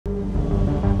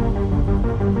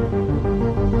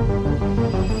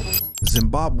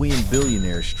Zimbabwean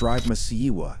billionaire Strive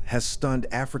Masiyiwa has stunned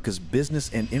Africa's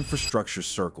business and infrastructure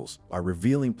circles by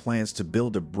revealing plans to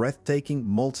build a breathtaking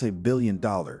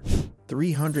multi-billion-dollar,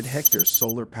 300-hectare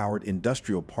solar-powered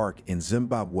industrial park in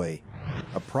Zimbabwe,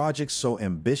 a project so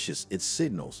ambitious it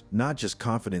signals not just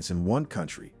confidence in one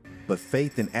country, but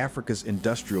faith in Africa's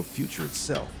industrial future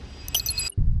itself.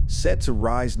 Set to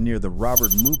rise near the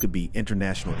Robert Mugabe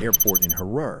International Airport in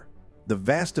Harare, the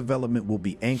vast development will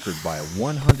be anchored by a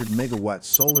 100-megawatt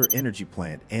solar energy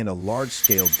plant and a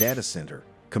large-scale data center,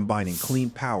 combining clean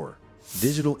power,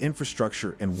 digital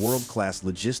infrastructure, and world-class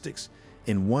logistics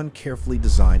in one carefully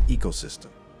designed ecosystem.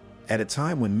 At a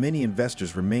time when many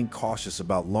investors remain cautious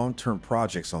about long-term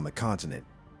projects on the continent,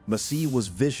 Masiyiwa's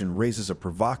vision raises a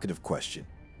provocative question.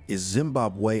 Is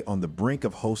Zimbabwe on the brink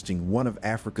of hosting one of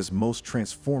Africa's most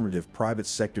transformative private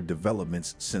sector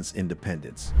developments since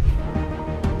independence?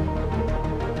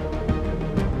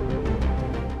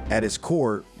 At its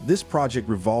core, this project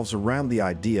revolves around the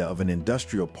idea of an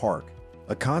industrial park,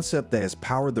 a concept that has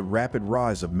powered the rapid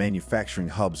rise of manufacturing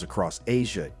hubs across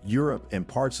Asia, Europe, and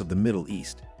parts of the Middle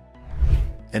East.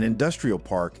 An industrial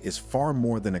park is far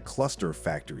more than a cluster of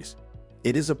factories.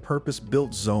 It is a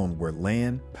purpose-built zone where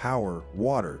land, power,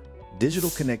 water, digital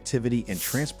connectivity, and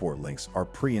transport links are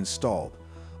pre-installed,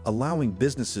 allowing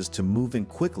businesses to move in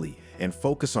quickly and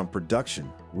focus on production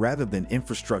rather than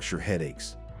infrastructure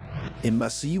headaches. In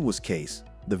Masiyiwa's case,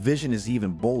 the vision is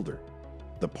even bolder.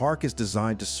 The park is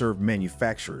designed to serve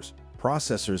manufacturers,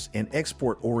 processors, and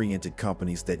export-oriented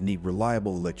companies that need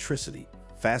reliable electricity,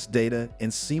 fast data,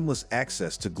 and seamless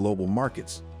access to global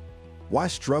markets. Why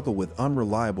struggle with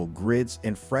unreliable grids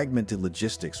and fragmented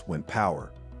logistics when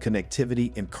power,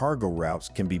 connectivity, and cargo routes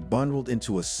can be bundled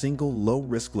into a single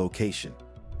low-risk location?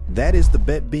 That is the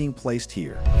bet being placed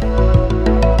here.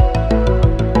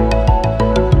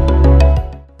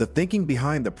 The thinking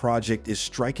behind the project is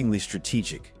strikingly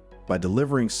strategic. By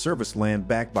delivering service land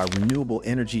backed by renewable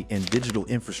energy and digital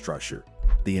infrastructure,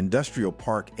 the industrial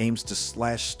park aims to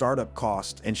slash startup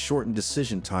costs and shorten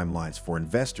decision timelines for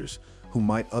investors who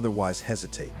might otherwise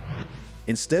hesitate.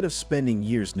 Instead of spending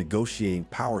years negotiating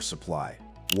power supply,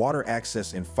 water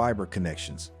access, and fiber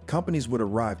connections, companies would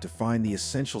arrive to find the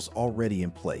essentials already in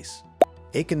place.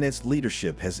 Econet's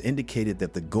leadership has indicated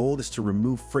that the goal is to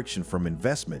remove friction from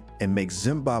investment and make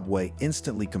Zimbabwe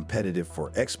instantly competitive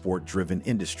for export-driven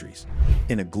industries.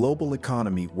 In a global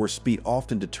economy where speed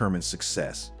often determines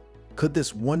success, could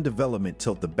this one development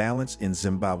tilt the balance in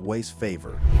Zimbabwe's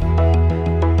favor?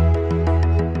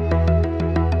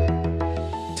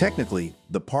 Technically,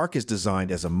 the park is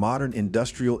designed as a modern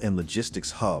industrial and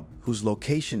logistics hub whose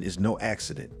location is no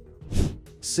accident.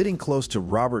 Sitting close to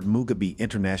Robert Mugabe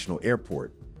International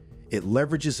Airport, it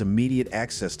leverages immediate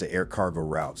access to air cargo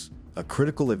routes, a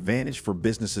critical advantage for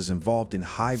businesses involved in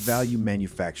high-value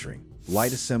manufacturing,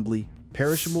 light assembly,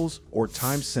 perishables, or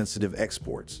time-sensitive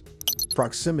exports.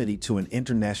 Proximity to an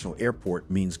international airport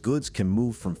means goods can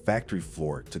move from factory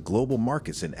floor to global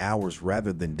markets in hours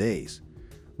rather than days,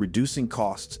 reducing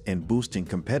costs and boosting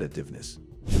competitiveness.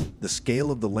 The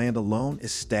scale of the land alone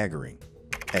is staggering.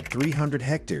 At 300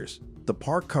 hectares, the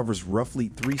park covers roughly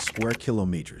 3 square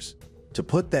kilometers. To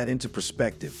put that into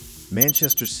perspective,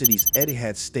 Manchester City's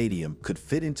Etihad Stadium could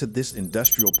fit into this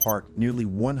industrial park nearly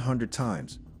 100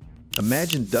 times.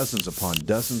 Imagine dozens upon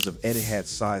dozens of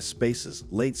Etihad-sized spaces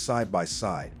laid side by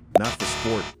side, not for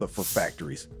sport but for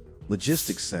factories,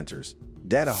 logistics centers,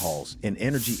 data halls, and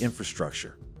energy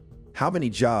infrastructure. How many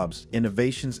jobs,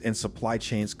 innovations, and supply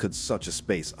chains could such a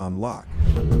space unlock?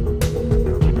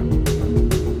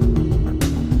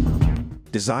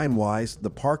 Design-wise, the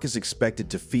park is expected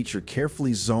to feature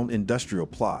carefully zoned industrial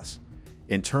plots,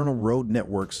 internal road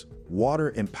networks, water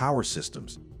and power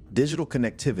systems, digital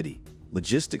connectivity,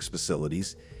 logistics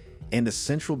facilities, and a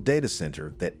central data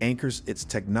center that anchors its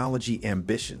technology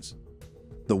ambitions.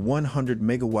 The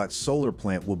 100-megawatt solar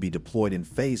plant will be deployed in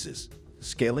phases,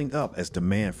 scaling up as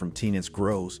demand from tenants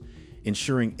grows,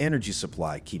 ensuring energy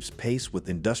supply keeps pace with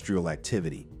industrial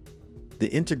activity.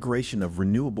 The integration of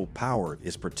renewable power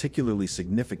is particularly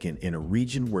significant in a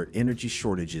region where energy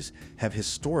shortages have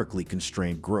historically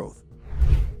constrained growth.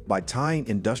 By tying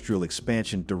industrial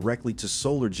expansion directly to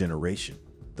solar generation,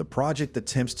 the project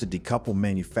attempts to decouple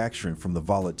manufacturing from the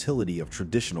volatility of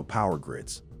traditional power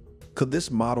grids. Could this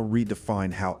model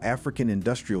redefine how African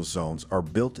industrial zones are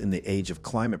built in the age of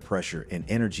climate pressure and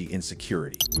energy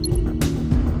insecurity?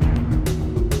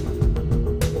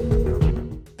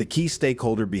 The key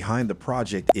stakeholder behind the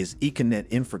project is Econet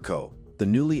Infraco, the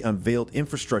newly unveiled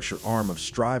infrastructure arm of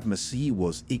Strive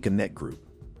Masiyiwa's Econet Group.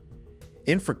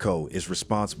 Infraco is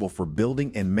responsible for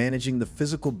building and managing the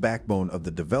physical backbone of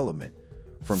the development,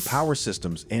 from power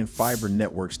systems and fiber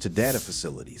networks to data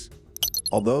facilities.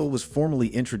 Although it was formally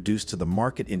introduced to the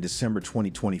market in December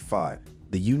 2025,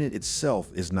 the unit itself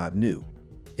is not new.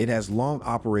 It has long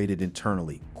operated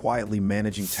internally, quietly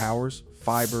managing towers,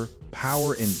 fiber,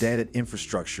 power, and data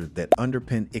infrastructure that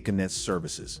underpin Econet's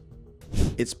services.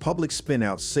 Its public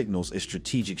spin-out signals a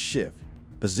strategic shift,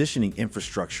 positioning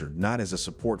infrastructure not as a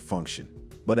support function,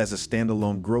 but as a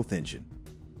standalone growth engine.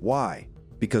 Why?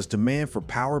 Because demand for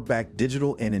power-backed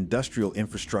digital and industrial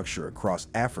infrastructure across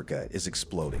Africa is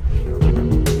exploding.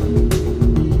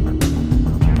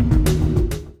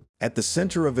 At the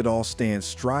center of it all stands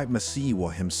Strive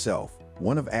Masiyiwa himself,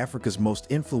 one of Africa's most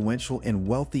influential and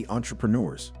wealthy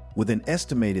entrepreneurs. With an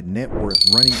estimated net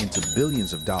worth running into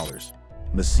billions of dollars,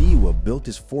 Masiyiwa built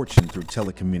his fortune through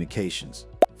telecommunications,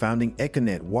 founding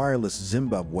Econet Wireless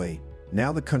Zimbabwe,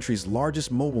 now the country's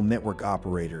largest mobile network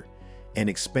operator, and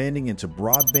expanding into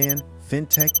broadband,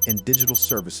 fintech, and digital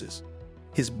services.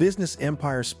 His business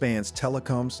empire spans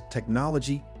telecoms,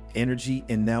 technology, energy,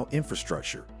 and now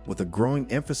infrastructure, with a growing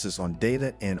emphasis on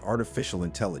data and artificial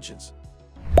intelligence.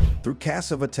 Through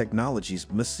Cassava Technologies,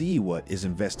 Masiyiwa is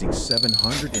investing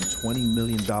 $720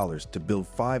 million to build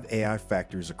 5 AI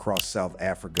factories across South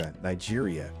Africa,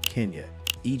 Nigeria, Kenya,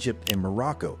 Egypt, and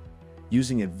Morocco,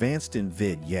 using advanced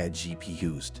NVIDIA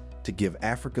GPUs to give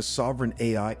Africa sovereign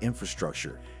AI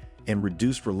infrastructure and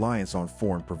reduce reliance on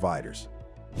foreign providers.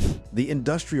 The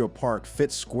industrial park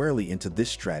fits squarely into this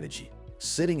strategy,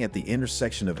 sitting at the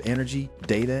intersection of energy,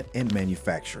 data, and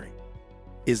manufacturing.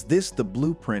 Is this the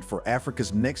blueprint for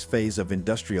Africa's next phase of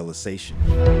industrialization?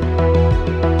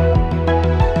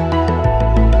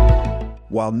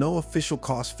 While no official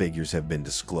cost figures have been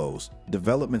disclosed,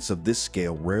 developments of this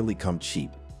scale rarely come cheap.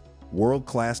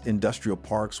 World-class industrial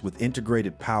parks with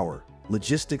integrated power,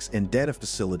 logistics, and data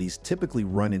facilities typically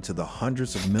run into the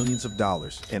hundreds of millions of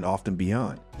dollars and often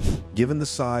beyond. Given the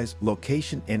size,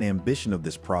 location, and ambition of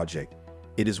this project,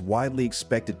 it is widely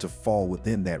expected to fall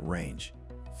within that range.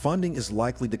 Funding is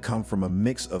likely to come from a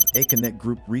mix of Econet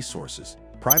Group resources,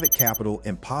 private capital,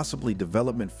 and possibly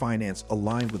development finance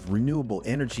aligned with renewable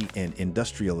energy and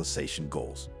industrialization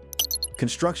goals.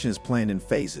 Construction is planned in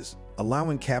phases,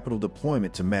 allowing capital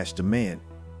deployment to match demand,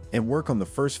 and work on the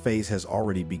first phase has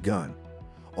already begun.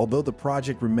 Although the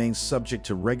project remains subject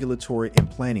to regulatory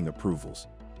and planning approvals,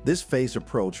 this phased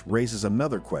approach raises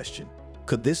another question.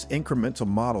 Could this incremental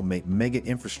model make mega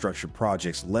infrastructure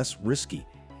projects less risky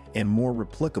and more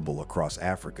replicable across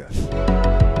Africa?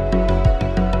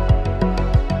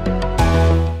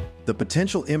 The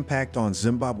potential impact on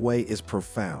Zimbabwe is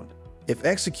profound. If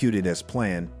executed as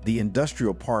planned, the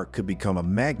industrial park could become a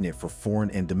magnet for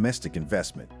foreign and domestic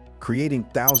investment, creating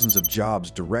thousands of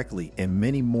jobs directly and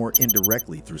many more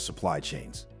indirectly through supply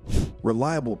chains.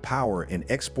 Reliable power and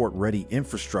export-ready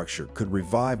infrastructure could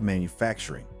revive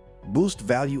manufacturing, boost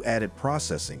value-added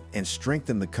processing, and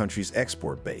strengthen the country's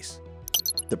export base.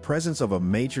 The presence of a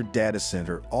major data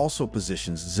center also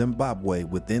positions Zimbabwe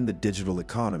within the digital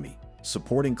economy,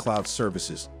 supporting cloud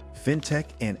services, fintech,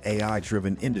 and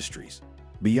AI-driven industries.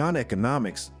 Beyond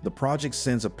economics, the project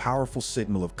sends a powerful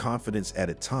signal of confidence at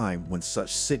a time when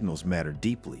such signals matter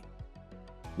deeply.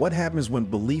 What happens when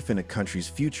belief in a country's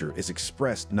future is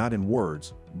expressed not in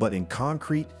words, but in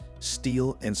concrete,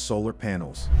 steel, and solar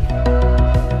panels?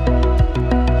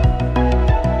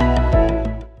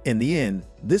 In the end,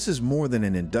 this is more than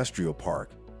an industrial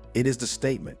park. It is the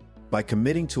statement. By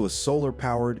committing to a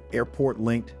solar-powered,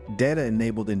 airport-linked,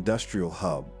 data-enabled industrial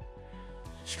hub,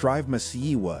 Strive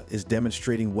Masiyiwa is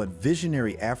demonstrating what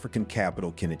visionary African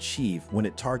capital can achieve when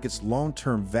it targets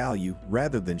long-term value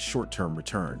rather than short-term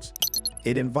returns.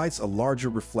 It invites a larger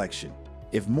reflection.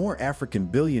 If more African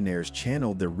billionaires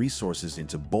channeled their resources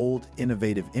into bold,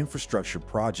 innovative infrastructure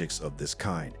projects of this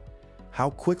kind,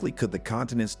 how quickly could the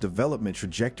continent's development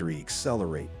trajectory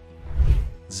accelerate?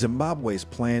 Zimbabwe's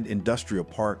planned industrial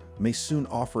park may soon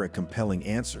offer a compelling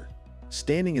answer,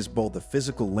 standing as both a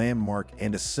physical landmark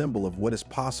and a symbol of what is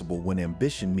possible when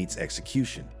ambition meets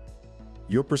execution.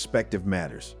 Your perspective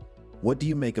matters. What do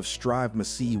you make of Strive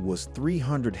Masiyiwa's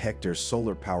 300-hectare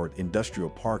solar-powered industrial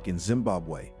park in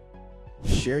Zimbabwe?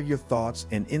 Share your thoughts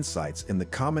and insights in the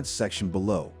comments section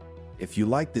below. If you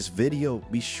like this video,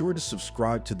 be sure to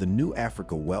subscribe to the New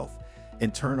Africa Wealth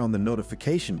and turn on the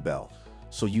notification bell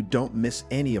so you don't miss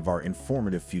any of our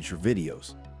informative future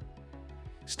videos.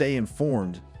 Stay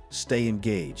informed, stay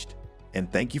engaged,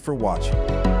 and thank you for watching.